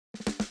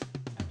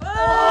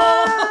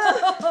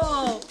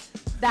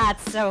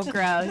That's so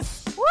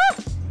gross. Woo!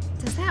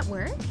 Does that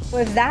work?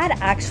 Well, if that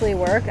actually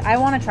work, I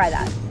want to try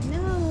that. No.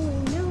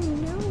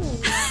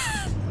 Oh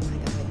my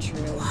God,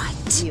 Drew.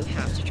 What? You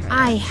have to try that.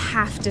 I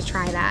have to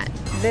try that.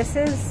 This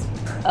is,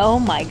 Oh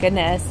my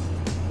goodness.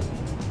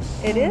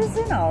 it is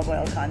an olive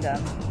oil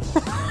condom.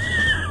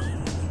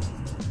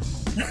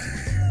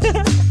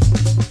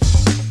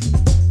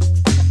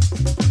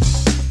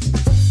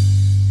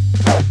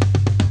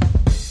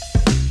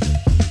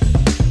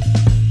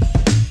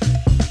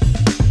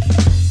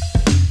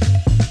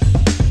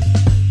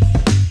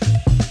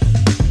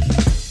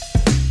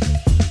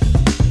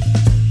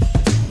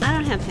 I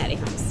don't have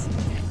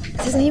pantyhose.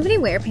 Does anybody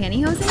wear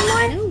pantyhose anymore?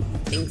 I don't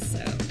think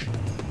so.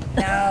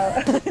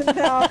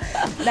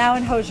 Now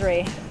in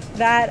hosiery.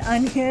 That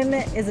onion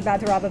is about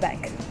to rob a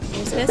bank.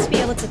 You're supposed to be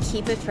able to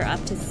keep it for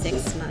up to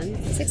 6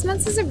 months. 6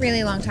 months is a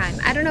really long time.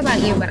 I don't know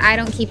about you, but I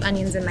don't keep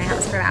onions in my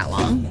house for that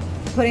long.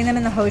 Putting them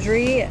in the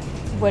hosiery,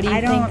 What do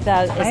you think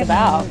that is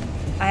about?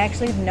 I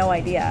actually have no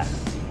idea.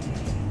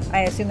 I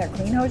assume they're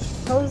clean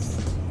hose.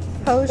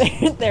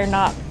 They're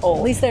not old.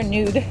 At least they're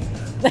nude.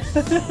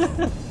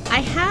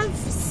 I have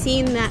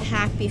seen that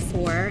hack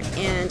before,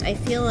 and I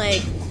feel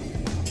like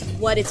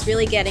what it's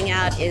really getting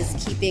at is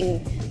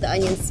keeping the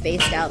onions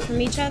spaced out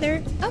from each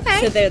other.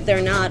 Okay. So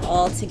they're not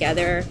all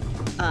together,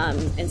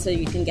 and so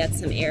you can get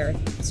some air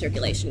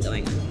circulation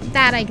going on.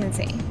 That I can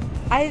see.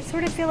 I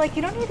sort of feel like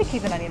you don't need to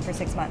keep an onion for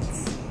 6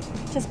 months.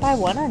 Just buy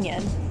one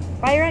onion.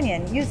 Buy your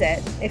onion, use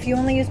it. If you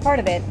only use part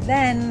of it,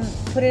 then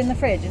put it in the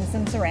fridge in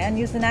some saran.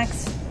 Use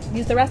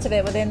the rest of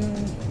it within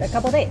a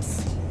couple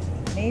days.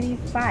 Maybe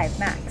 5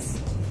 max.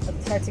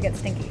 It starts to get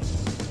stinky.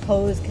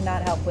 Hose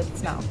cannot help with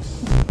smell.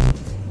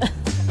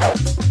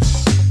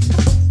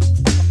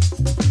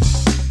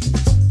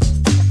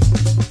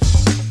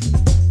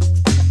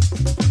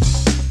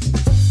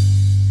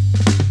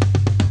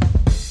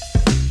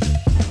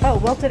 Oh,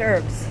 wilted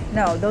herbs.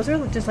 No, those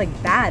are just like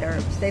bad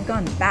herbs. They've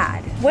gone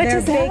bad. What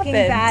They're just baking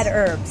happened? bad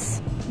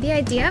herbs. The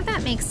idea of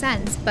that makes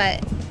sense,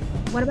 but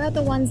what about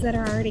the ones that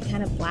are already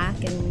kind of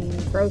black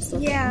and gross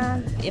looking?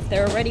 Yeah. If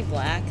they're already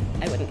black,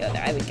 I wouldn't go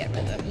there. I would get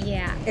rid of them.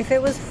 Yeah. If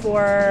it was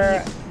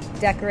for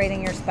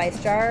decorating your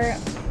spice jar,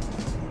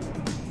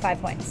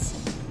 5 points.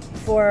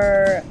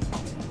 For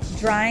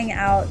drying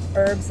out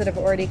herbs that have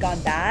already gone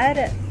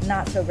bad,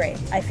 not so great.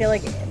 I feel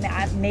like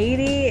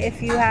maybe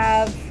if you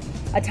have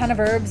a ton of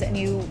herbs and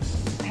you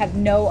have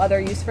no other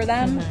use for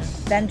them,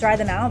 then dry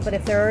them out. But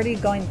if they're already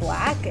going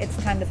black, it's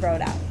time to throw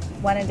it out.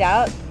 When in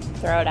doubt,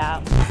 Throw it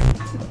out.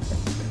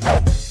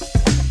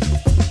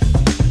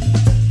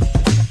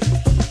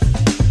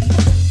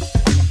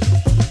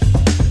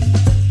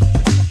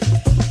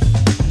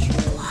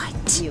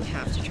 What? You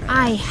have to try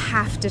I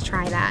have to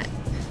try that.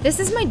 This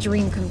is my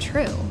dream come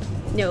true.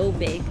 it. No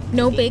bake.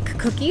 No bake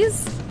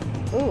cookies?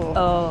 ooh.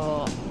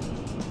 Oh.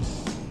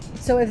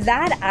 So if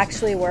that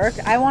actually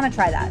worked, I want to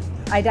try that.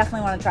 I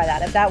definitely want to try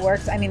that. If that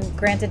works, I mean,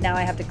 granted now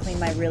I have to clean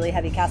my really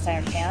heavy cast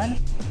iron pan.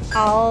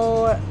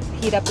 I'll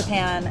heat up the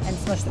pan and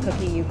smush the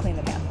cookie, you clean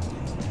the pan.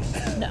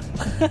 No.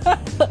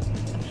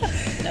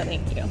 No,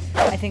 thank you.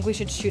 I think we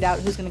should shoot out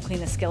who's going to clean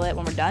the skillet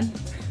when we're done.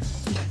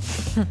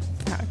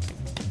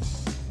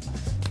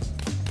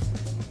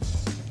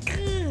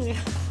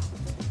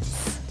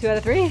 2 out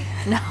of 3?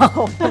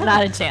 No,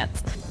 not a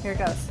chance. Here it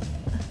goes.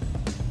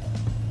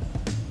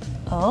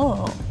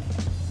 Oh.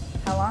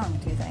 How long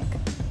do you think?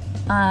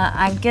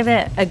 I'd give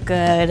it a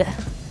good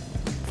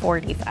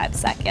 45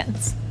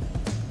 seconds.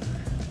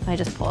 I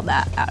just pulled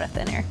that out of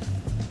thin air.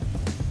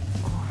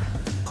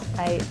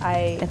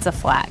 It's a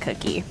flat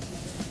cookie.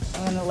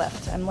 I'm going to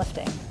lift. I'm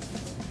lifting.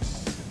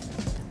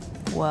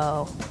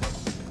 Whoa.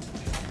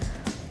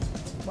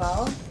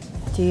 Well,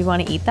 Do you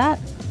want to eat that?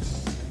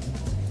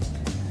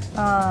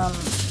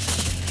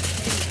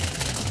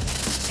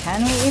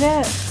 can we eat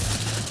it?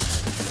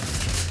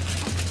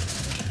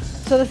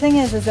 So the thing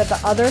is that the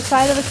other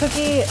side of the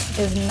cookie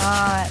is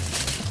not,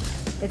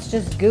 it's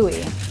just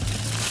gooey.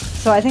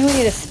 So I think we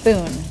need a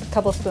spoon, a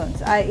couple spoons.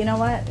 You know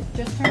what? It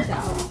just turns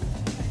out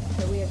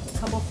that we have a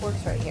couple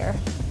forks right here.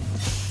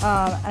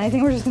 And I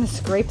think we're just gonna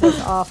scrape this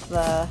off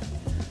the,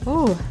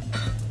 Ooh.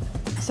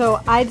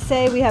 so I'd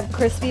say we have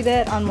crispy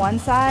bit on one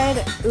side,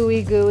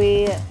 ooey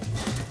gooey.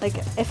 Like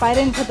if I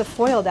didn't put the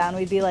foil down,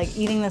 we'd be like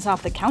eating this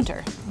off the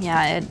counter.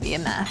 Yeah, it'd be a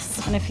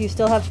mess. And if you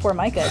still have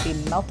Formica,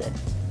 it'd be melted.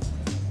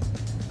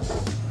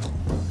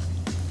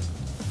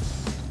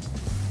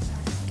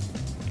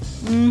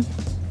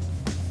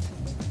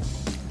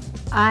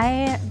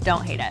 I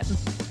don't hate it.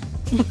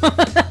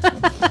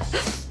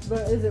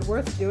 But is it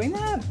worth doing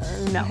that?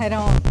 No. I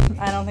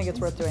don't think it's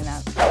worth doing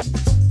that.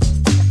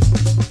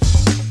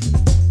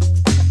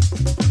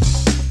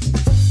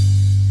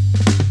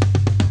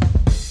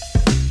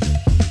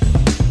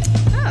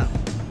 Oh.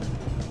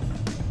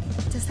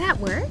 Does that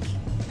work?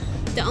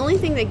 The only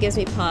thing that gives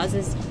me pause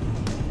is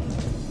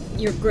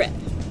your grip.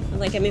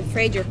 Like, I'm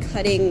afraid you're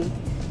cutting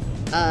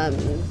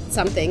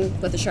something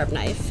with a sharp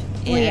knife.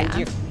 Well, and yeah.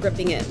 you're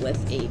gripping it with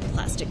a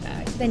plastic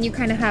bag. Then you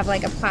kind of have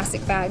like a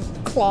plastic bag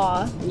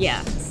claw.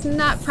 Yeah. It's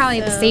not probably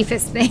the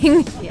safest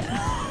thing.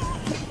 Yeah.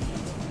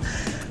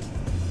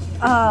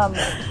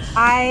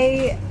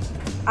 I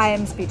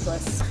am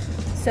speechless.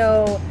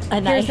 So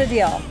here's the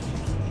deal.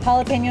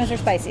 Jalapenos are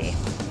spicy.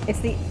 It's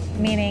the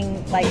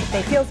meaning like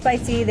they feel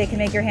spicy, they can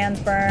make your hands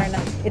burn.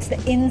 It's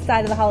the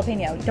inside of the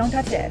jalapeno. Don't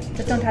touch it.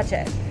 Just don't touch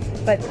it.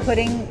 But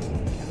putting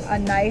a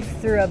knife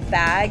through a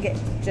bag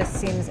just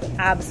seems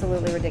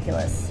absolutely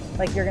ridiculous.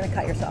 Like you're gonna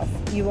cut yourself.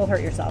 You will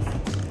hurt yourself.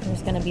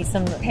 There's gonna be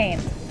some Pain.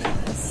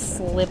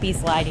 slippy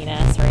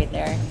slidiness right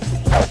there.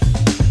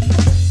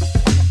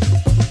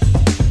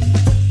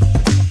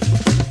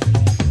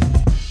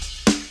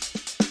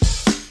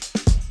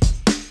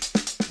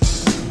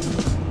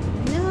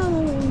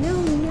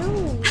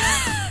 No.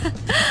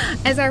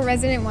 As our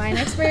resident wine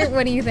expert,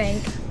 what do you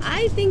think?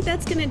 I think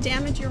that's going to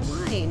damage your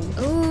wine.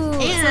 Ooh,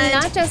 And so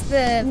not just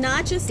the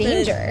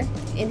danger.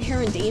 The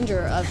inherent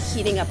danger of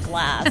heating up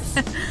glass.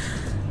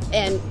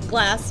 And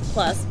glass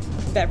plus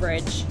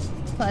beverage.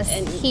 Plus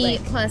and, heat,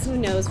 like, plus who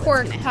knows what's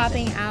cork gonna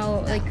popping happen.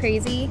 out like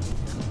crazy.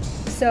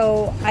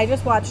 So I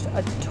just watched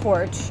a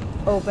torch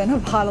open a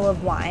bottle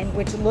of wine,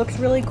 which looks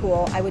really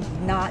cool. I would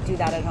not do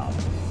that at home.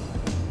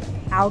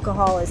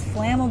 Alcohol is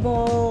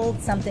flammable.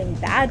 Something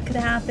bad could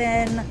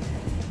happen.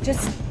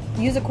 Just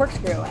use a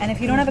corkscrew. And if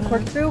you don't have a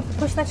corkscrew,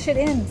 push that shit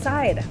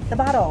inside the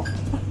bottle.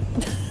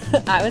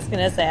 I was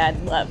gonna say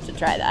I'd love to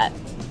try that.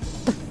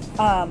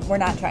 We're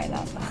not trying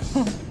that.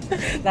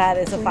 That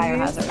is a fire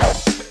hazard.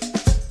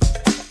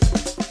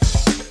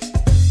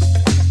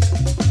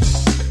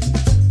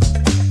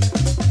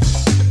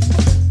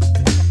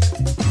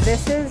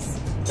 This is,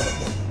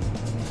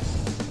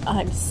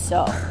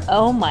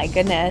 Oh my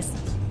goodness.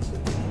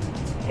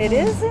 it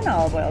is an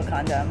olive oil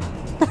condom.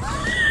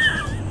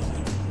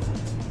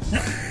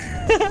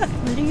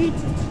 What are you?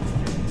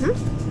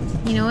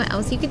 You know what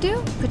else you could do?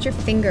 Put your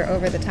finger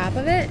over the top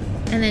of it,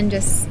 and then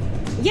just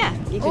Yeah.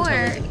 You can or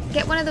totally do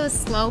get one of those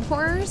slow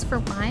pourers for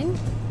wine.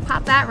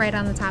 Pop that right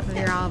on the top of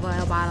your olive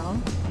oil bottle.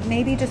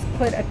 Maybe just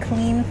put a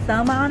clean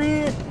thumb on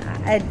it.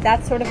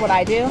 That's sort of what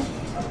I do.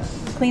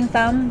 Clean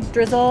thumb,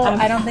 drizzle.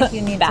 I don't think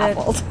you need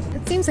baffled. to.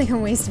 It seems like a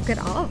waste of good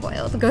olive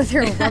oil to go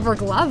through a rubber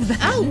glove. Then.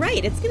 Oh,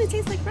 right. It's going to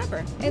taste like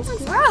rubber. It's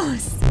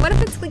gross. What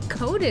if it's like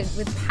coated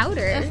with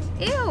powder?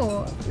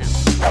 Ew.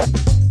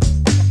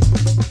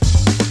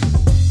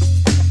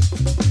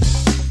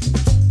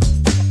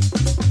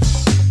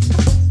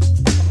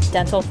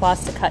 Dental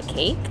floss to cut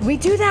cake. We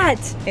do that.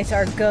 It's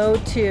our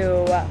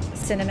go-to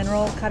cinnamon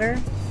roll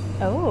cutter.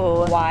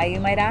 Oh, Why, you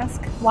might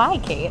ask? why,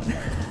 Kate?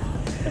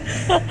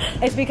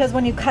 It's because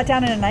when you cut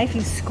down in a knife,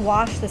 you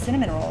squash the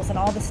cinnamon rolls and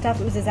all the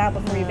stuff oozes out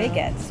before you bake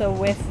it. So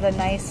with the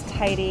nice,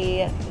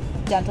 tidy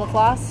dental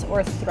floss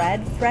or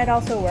thread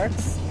also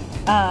works.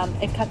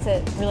 It cuts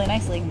it really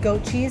nicely.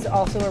 Goat cheese,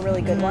 also a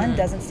really good one,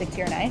 doesn't stick to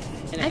your knife.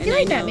 I feel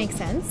like that makes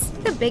sense.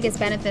 The biggest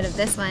benefit of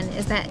this one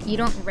is that you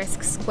don't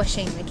risk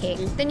squishing the cake.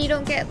 Then you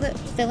don't get the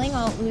filling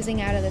all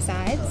oozing out of the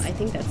sides. I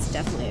think that's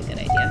definitely a good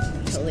idea.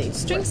 Totally.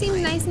 Drink seems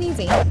nice and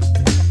easy.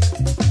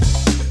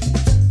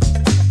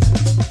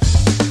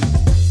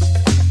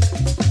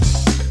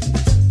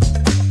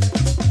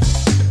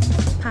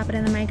 Pop it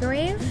in the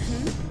microwave.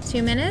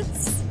 2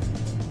 minutes.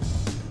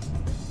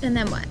 And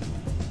then what?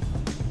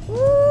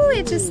 Ooh,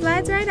 it just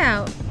slides right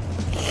out.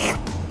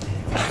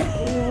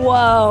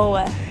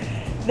 Whoa.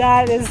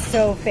 That is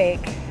so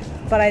fake.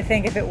 But I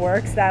think if it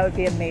works, that would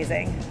be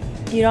amazing.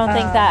 You don't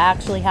think that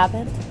actually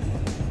happened?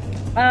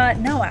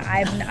 No,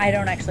 I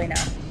don't actually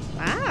know.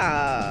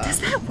 Wow.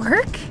 Does that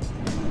work?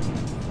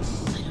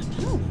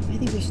 Oh, I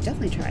think we should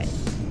definitely try it.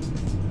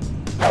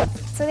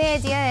 So the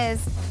idea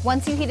is,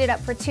 once you heat it up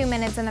for 2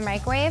 minutes in the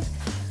microwave,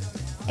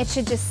 it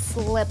should just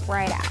slip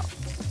right out.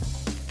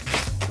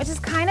 Which is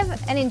kind of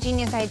an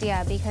ingenious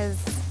idea because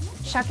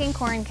shucking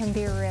corn can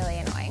be really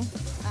annoying.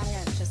 I'm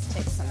going to just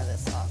take some of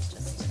this off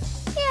just to...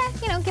 Yeah,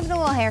 you know, give it a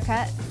little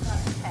haircut.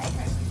 Okay. All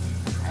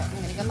right, I'm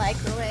going to go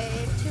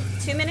microwave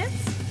 2 minutes.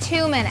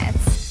 2 minutes.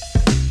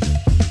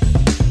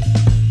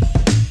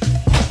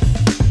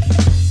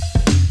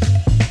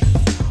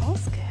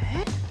 Smells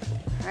good.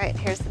 All right,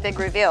 here's the big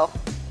reveal.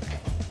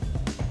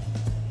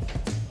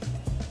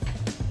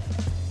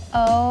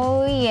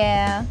 Oh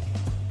yeah.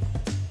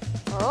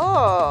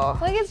 Oh.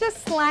 Look, it's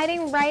just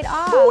sliding right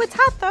off. Oh, it's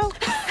hot though.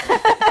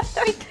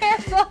 Be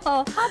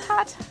careful.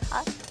 Hot.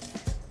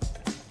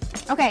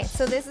 Okay,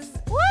 so this is.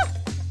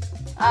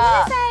 Okay,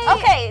 I'm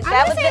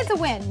gonna say it's a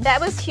win.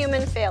 That was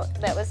human fail.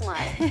 That was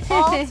my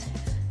fault.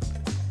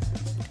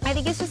 I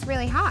think it's just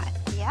really hot.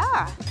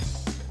 Yeah.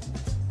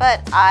 But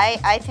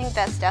I think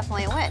that's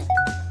definitely a win.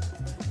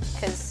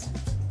 Because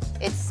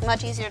it's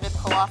much easier to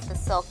pull off the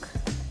silk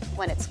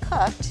when it's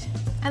cooked.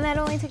 And that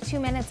only took 2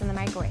 minutes in the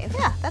microwave.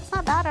 Yeah, that's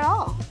not bad at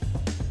all.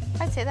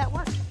 I'd say that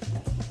worked.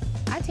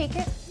 I take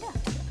it. Yeah.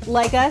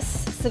 Like us,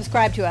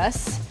 subscribe to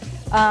us.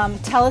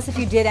 Tell us if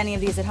you did any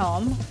of these at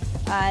home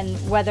and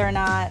whether or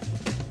not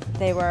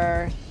they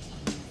were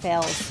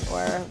fails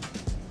or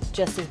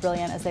just as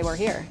brilliant as they were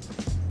here.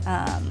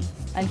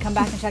 and come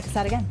back and check us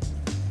out again.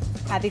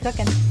 Happy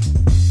cooking.